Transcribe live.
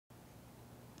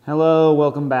Hello,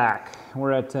 welcome back.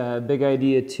 We're at Big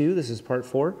Idea 2. This is part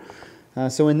 4.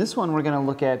 So in this one, we're going to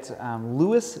look at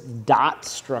Lewis dot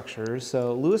structures.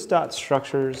 So Lewis dot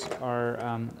structures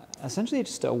are essentially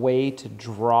just a way to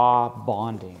draw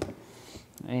bonding.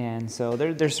 And so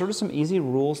there's sort of some easy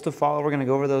rules to follow. We're going to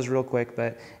go over those real quick,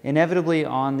 but inevitably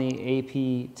on the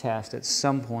AP test, at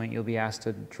some point, you'll be asked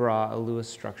to draw a Lewis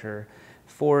structure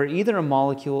for either a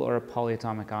molecule or a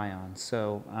polyatomic ion.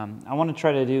 So I want to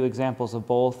try to do examples of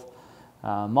both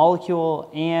molecule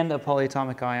and a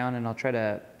polyatomic ion, and I'll try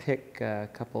to pick a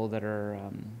couple that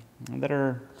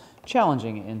are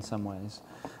challenging in some ways.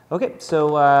 Okay, so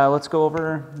let's go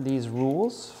over these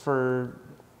rules for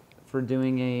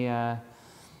doing a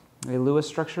Lewis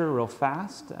structure real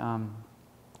fast.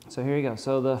 So here you go.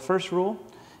 So the first rule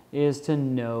is to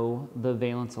know the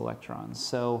valence electrons.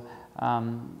 So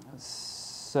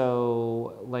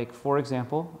like for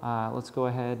example, let's go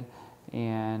ahead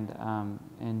and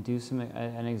do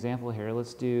an example here.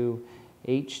 Let's do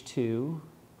H2SO4.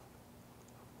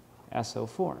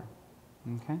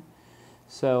 Okay.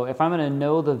 So if I'm going to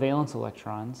know the valence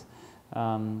electrons,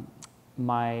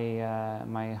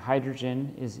 my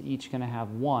hydrogen is each going to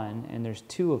have 1, and there's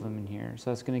 2 of them in here, so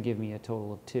that's going to give me a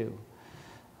total of 2.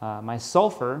 My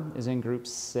sulfur is in group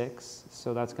 6,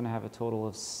 so that's going to have a total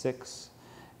of 6.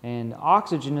 And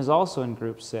oxygen is also in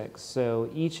group 6,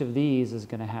 so each of these is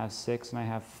going to have 6, and I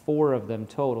have 4 of them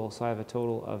total, so I have a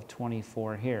total of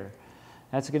 24 here.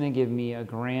 That's going to give me a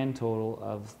grand total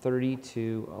of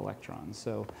 32 electrons.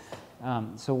 So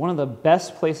one of the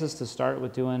best places to start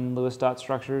with doing Lewis dot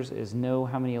structures is know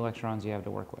how many electrons you have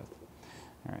to work with.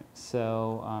 All right,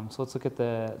 so let's look at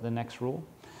the next rule.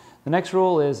 The next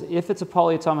rule is if it's a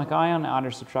polyatomic ion, add or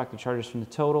subtract the charges from the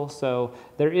total. So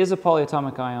there is a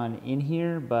polyatomic ion in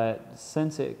here, but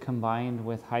since it combined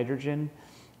with hydrogen,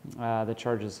 the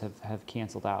charges have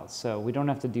canceled out. So we don't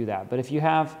have to do that. But if you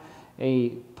have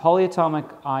a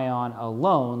polyatomic ion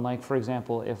alone, like for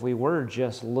example, if we were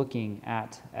just looking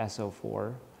at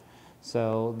SO4,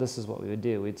 so this is what we would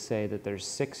do. We'd say that there's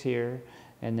 6 here,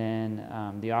 and then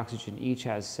the oxygen each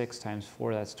has 6 times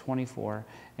 4, that's 24.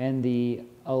 And the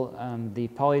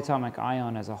polyatomic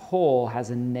ion as a whole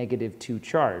has a -2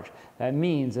 charge. That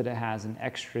means that it has an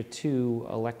extra 2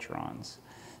 electrons.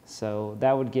 So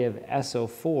that would give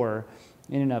SO4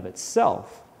 in and of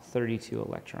itself 32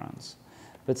 electrons.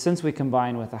 But since we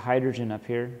combine with a hydrogen up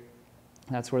here,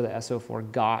 that's where the SO4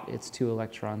 got its 2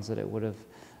 electrons that it would have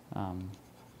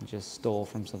just stole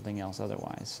from something else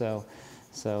otherwise.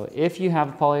 So if you have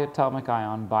a polyatomic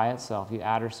ion by itself, you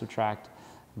add or subtract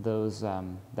those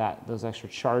extra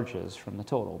charges from the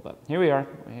total. But here we are.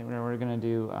 We're going to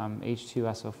do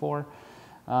H2SO4.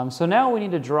 So now we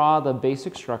need to draw the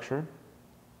basic structure,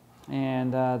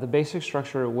 and the basic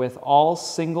structure with all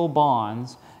single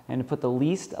bonds, and to put the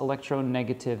least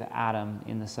electronegative atom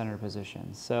in the center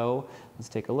position. So let's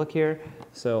take a look here.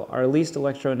 So our least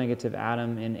electronegative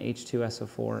atom in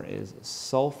H2SO4 is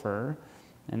sulfur,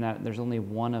 and that there's only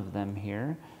 1 of them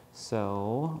here.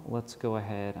 So let's go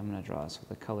ahead. I'm going to draw this with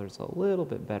the colors a little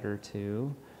bit better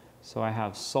too. So I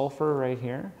have sulfur right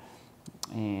here,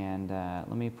 and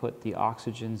let me put the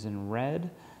oxygens in red.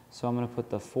 So I'm going to put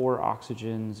the 4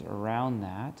 oxygens around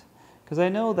that, because I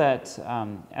know that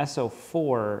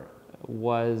SO4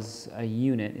 was a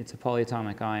unit. It's a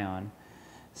polyatomic ion.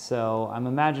 So I'm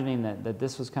imagining that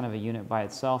this was kind of a unit by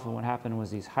itself, and what happened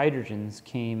was these hydrogens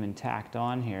came and tacked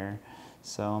on here.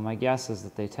 So my guess is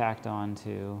that they tacked on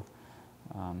to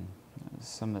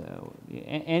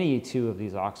any 2 of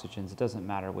these oxygens. It doesn't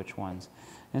matter which ones.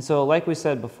 And so like we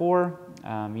said before,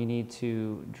 you need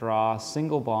to draw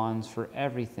single bonds for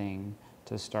everything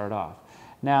to start off.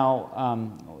 Now,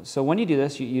 so when you do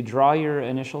this, you draw your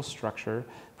initial structure,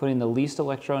 putting the least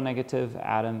electronegative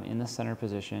atom in the center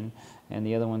position and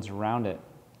the other ones around it.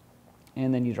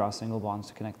 And then you draw single bonds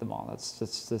to connect them all. That's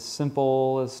the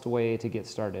simplest way to get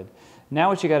started. Now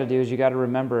what you got to do is you got to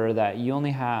remember that you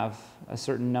only have a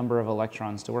certain number of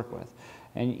electrons to work with.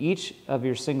 And each of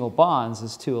your single bonds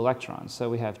is 2 electrons. So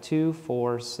we have 2,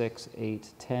 4, 6,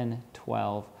 8, 10,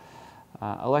 12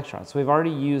 electrons. So we've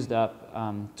already used up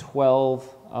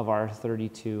 12 of our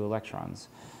 32 electrons,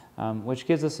 which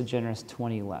gives us a generous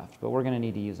 20 left. But we're going to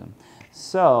need to use them.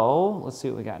 So let's see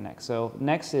what we got next. So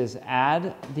next is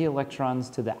add the electrons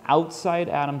to the outside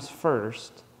atoms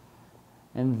first,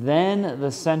 and then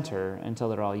the center until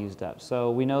they're all used up.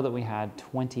 So we know that we had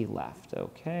 20 left.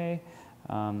 Okay.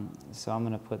 So I'm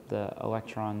going to put the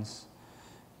electrons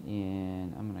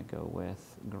in. I'm going to go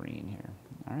with green here.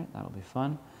 All right, that'll be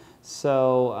fun.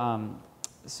 So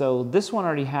so this one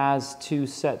already has 2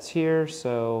 sets here.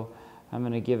 So I'm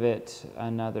going to give it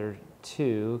another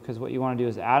 2, because what you want to do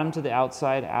is add them to the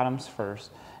outside atoms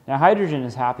first. Now hydrogen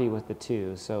is happy with the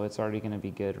 2, so it's already going to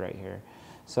be good right here.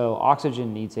 So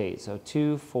oxygen needs 8, so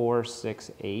 2, 4,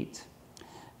 6, 8.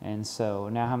 And so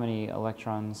now how many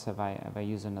electrons have I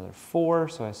used? Another 4,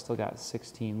 so I still got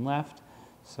 16 left.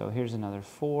 So here's another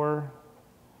 4,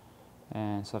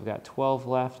 and so I've got 12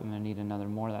 left. I'm going to need another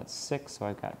more, that's 6, so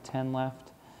I've got 10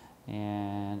 left.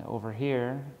 And over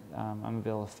here, I'm going to be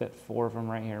able to fit 4 of them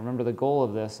right here. Remember, the goal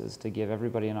of this is to give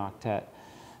everybody an octet.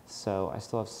 So I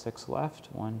still have 6 left.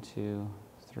 1, 2,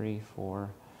 3, 4,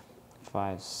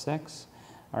 5, 6.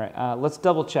 All right, let's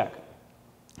double check.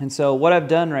 And so what I've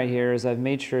done right here is I've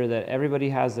made sure that everybody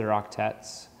has their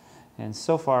octets. And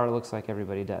so far, it looks like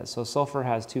everybody does. So sulfur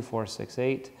has 2, 4, 6,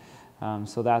 8.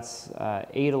 So that's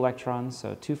 8 electrons.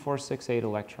 So 2, 4, 6, 8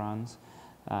 electrons.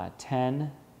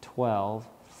 10, 12,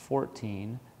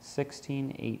 14,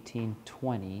 16, 18,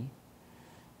 20,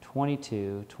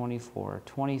 22, 24,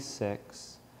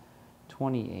 26,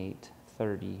 28,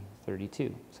 30,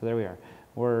 32. So there we are.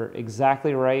 We're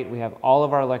exactly right. We have all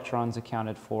of our electrons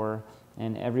accounted for,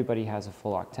 and everybody has a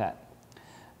full octet.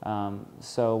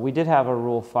 So we did have a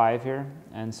rule 5 here,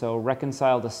 and so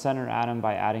reconcile the center atom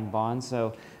by adding bonds.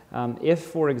 So if,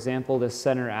 for example, the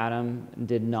center atom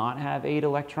did not have 8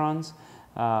 electrons,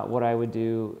 what I would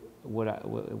do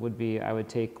would be I would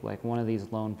take like one of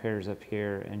these lone pairs up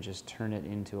here and just turn it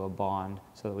into a bond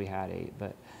so that we had 8.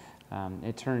 But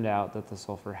it turned out that the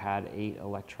sulfur had 8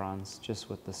 electrons just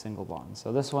with the single bond.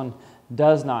 So this one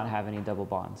does not have any double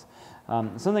bonds.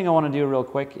 Something I want to do real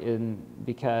quick,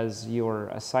 because your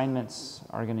assignments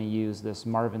are going to use this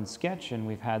Marvin sketch, and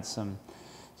we've had some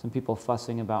people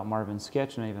fussing about Marvin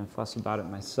sketch, and I even fuss about it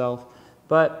myself.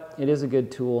 But it is a good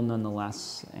tool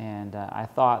nonetheless, and I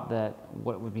thought that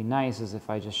what would be nice is if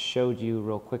I just showed you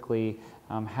real quickly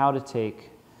how to take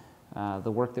the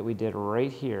work that we did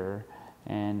right here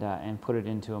and put it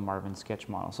into a Marvin sketch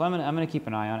model. So I'm gonna keep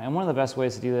an eye on it, and one of the best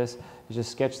ways to do this is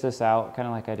just sketch this out, kind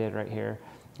of like I did right here,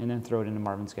 and then throw it into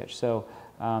Marvin sketch. So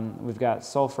we've got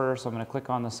sulfur, so I'm gonna click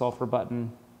on the sulfur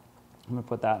button. I'm gonna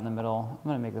put that in the middle. I'm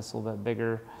gonna make this a little bit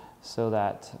bigger so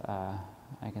that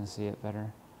I can see it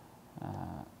better.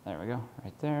 There we go,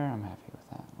 right there. I'm happy with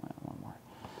that. One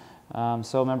more.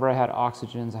 So remember, I had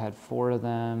oxygens. I had 4 of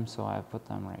them, so I put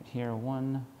them right here.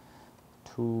 1,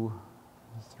 2,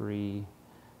 3,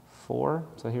 4.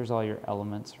 So here's all your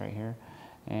elements right here.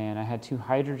 And I had 2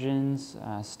 hydrogens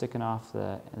sticking off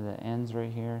the ends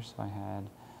right here. So I had,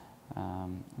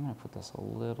 I'm going to put this a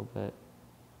little bit,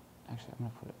 actually I'm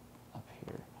going to put it up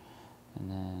here and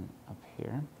then up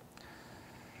here.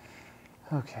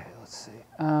 Okay, let's see.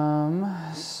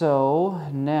 So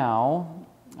now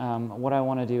what I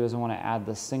want to do is I want to add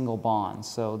the single bonds.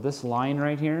 So this line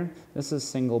right here, this is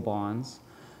single bonds,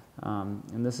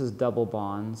 and this is double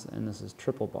bonds, and this is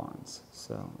triple bonds.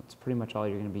 So it's pretty much all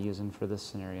you're going to be using for this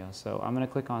scenario. So I'm going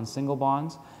to click on single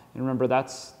bonds, and remember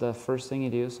that's the first thing you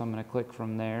do. So I'm going to click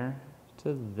from there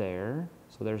to there.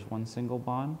 So there's one single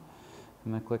bond.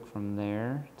 I'm going to click from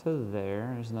there to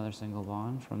there. There's another single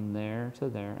bond. From there to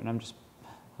there, and I'm just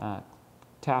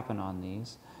tapping on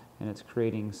these, and it's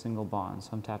creating single bonds.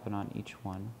 So I'm tapping on each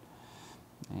one,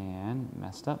 and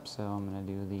messed up. So I'm going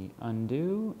to do the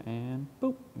undo, and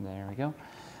boop, there we go.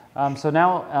 So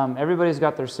now everybody's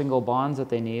got their single bonds that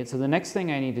they need. So the next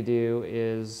thing I need to do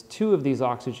is 2 of these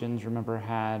oxygens, remember,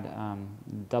 had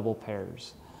double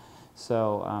pairs.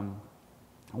 So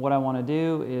what I want to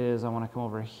do is I want to come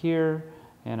over here,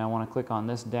 and I want to click on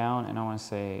this down, and I want to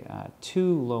say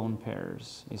 2 lone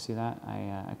pairs. You see that?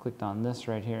 I clicked on this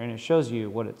right here, and it shows you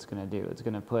what it's going to do. It's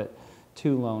going to put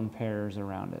 2 lone pairs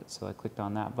around it. So I clicked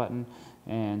on that button,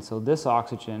 and so this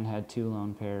oxygen had 2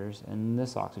 lone pairs, and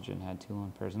this oxygen had 2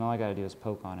 lone pairs, and all I got to do is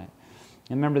poke on it.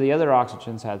 And remember, the other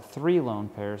oxygens had 3 lone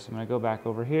pairs, so I'm going to go back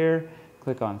over here,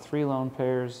 click on 3 lone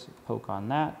pairs, poke on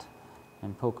that,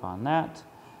 and poke on that,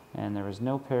 and there was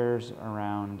no pairs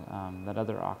around that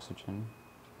other oxygen.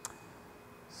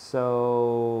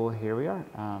 So here we are,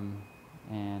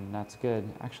 and that's good.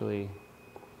 Actually,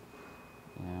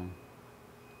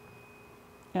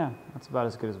 yeah, that's about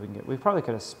as good as we can get. We probably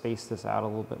could have spaced this out a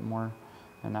little bit more,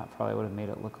 and that probably would have made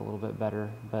it look a little bit better,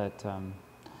 but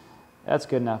that's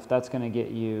good enough. That's going to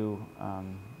get you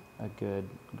a good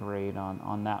grade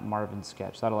on that Marvin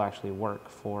sketch. That'll actually work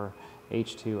for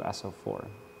H2SO4.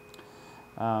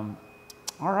 All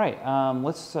right,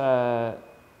 let's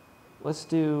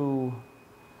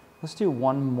do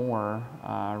one more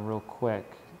real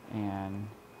quick, and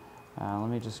let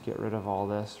me just get rid of all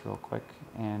this real quick,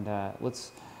 and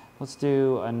let's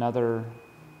do another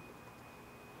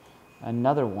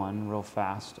one real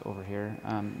fast over here.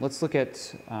 Let's look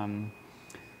at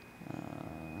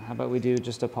how about we do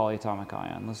just a polyatomic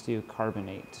ion? Let's do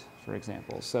carbonate, for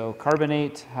example. So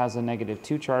carbonate has a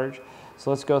 -2 charge. So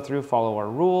let's go through, follow our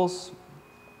rules,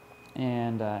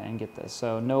 and get this.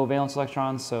 So no valence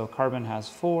electrons, so carbon has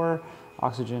 4,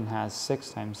 oxygen has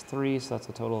 6 times 3, so that's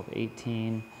a total of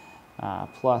 18.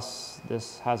 Plus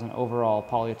this has an overall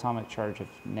polyatomic charge of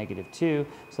 -2,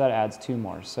 so that adds 2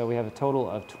 more. So we have a total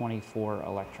of 24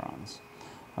 electrons.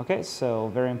 Okay, so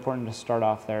very important to start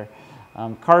off there.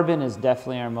 Carbon is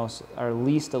definitely our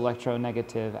least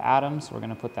electronegative atom, so we're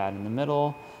going to put that in the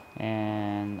middle,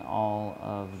 and all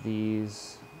of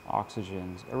these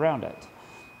oxygens around it.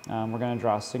 We're going to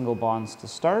draw single bonds to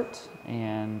start,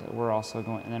 and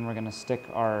then we're going to stick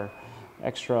our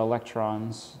extra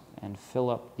electrons and fill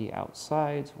up the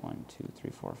outsides. 1, 2, 3,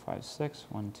 4, 5, 6.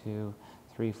 1, 2,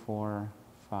 3, 4,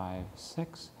 5,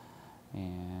 6.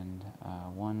 And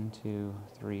 1, 2,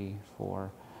 3,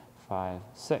 4, 5,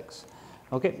 6.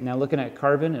 Okay, now looking at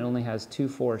carbon, it only has 2,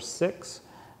 4, 6.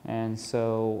 And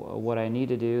so what I need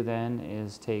to do then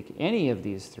is take any of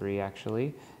these 3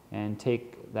 actually, and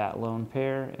take that lone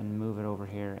pair and move it over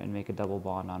here and make a double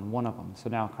bond on one of them. So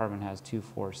now carbon has 2,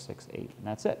 4, 6, 8, and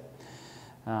that's it.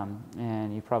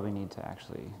 And you probably need to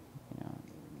actually,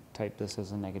 type this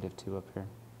as a -2 up here.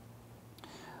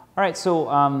 All right, so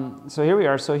here we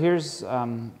are. So here's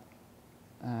the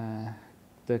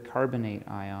carbonate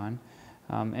ion.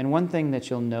 And one thing that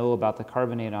you'll know about the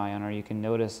carbonate ion, or you can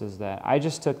notice, is that I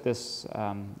just took this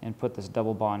and put this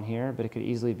double bond here, but it could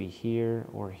easily be here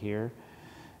or here.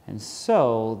 And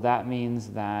so that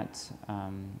means that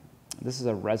this is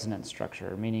a resonance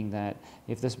structure, meaning that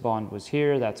if this bond was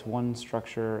here, that's one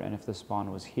structure, and if this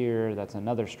bond was here, that's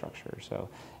another structure. So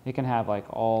it can have like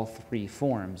all 3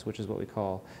 forms, which is what we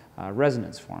call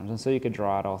resonance forms. And so you could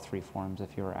draw out all 3 forms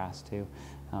if you were asked to.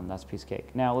 That's piece of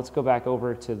cake. Now let's go back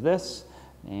over to this,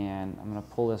 and I'm going to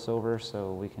pull this over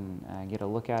so we can get a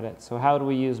look at it. So how do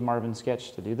we use Marvin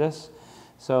Sketch to do this?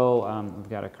 So we've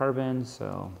got a carbon,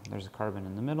 so there's a carbon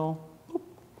in the middle. Boop.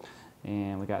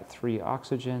 And we got 3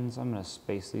 oxygens. I'm going to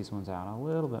space these ones out a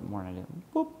little bit more than I did.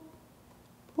 Boop,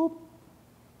 boop,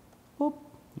 boop.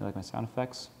 You like my sound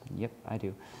effects? Yep, I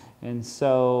do. And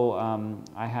so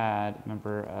I had,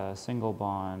 remember, a single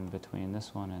bond between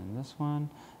this one and this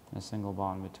one, and a single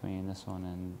bond between this one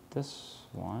and this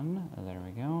one. There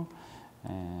we go.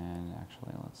 And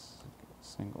actually, let's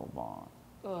single bond.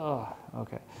 Ugh,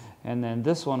 okay. And then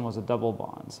this one was a double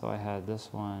bond. So I had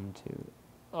this one, 2.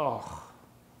 Ugh.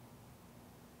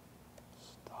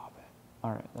 Stop it.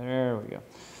 All right, there we go.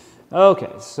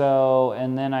 Okay, so,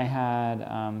 and then I had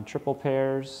triple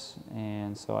pairs,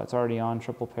 and so it's already on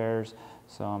triple pairs.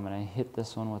 So I'm going to hit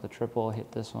this one with a triple,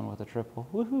 hit this one with a triple,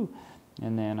 woohoo!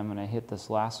 And then I'm going to hit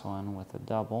this last one with a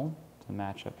double to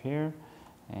match up here,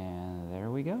 and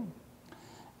there we go.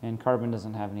 And carbon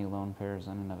doesn't have any lone pairs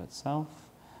in and of itself.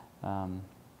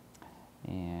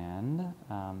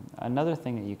 Another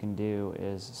thing that you can do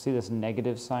is, see this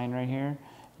negative sign right here?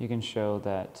 You can show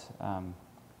that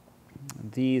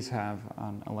these have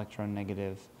an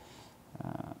electronegative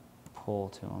pull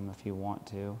to them if you want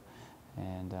to.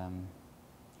 And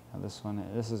this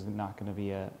is going to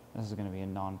be a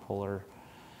non-polar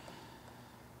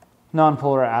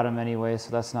atom anyway,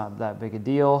 so that's not that big a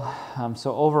deal.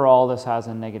 So overall, this has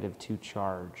a -2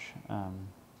 charge.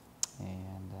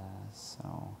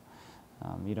 So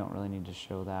you don't really need to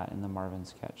show that in the Marvin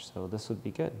sketch. So this would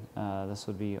be good. This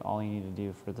would be all you need to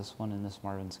do for this one in this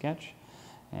Marvin sketch.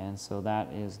 And so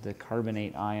that is the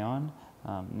carbonate ion.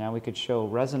 Now we could show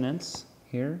resonance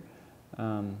here.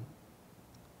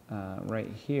 Right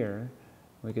here,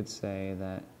 we could say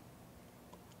that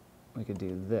we could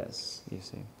do this, you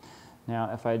see. Now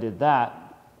if I did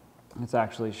that, it's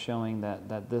actually showing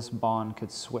that this bond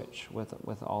could switch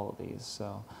with all of these.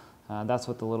 So that's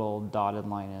what the little dotted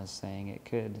line is saying. It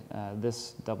could,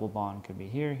 this double bond could be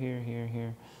here, here, here,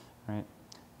 here, right?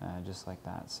 Just like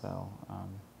that. So,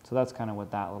 so that's kind of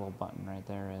what that little button right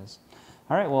there is.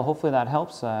 All right, well, hopefully that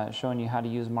helps, showing you how to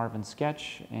use Marvin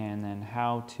Sketch and then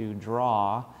how to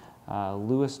draw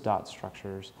Lewis dot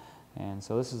structures. And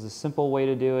so this is a simple way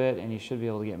to do it, and you should be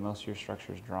able to get most of your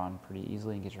structures drawn pretty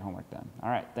easily and get your homework done. All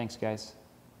right, thanks, guys.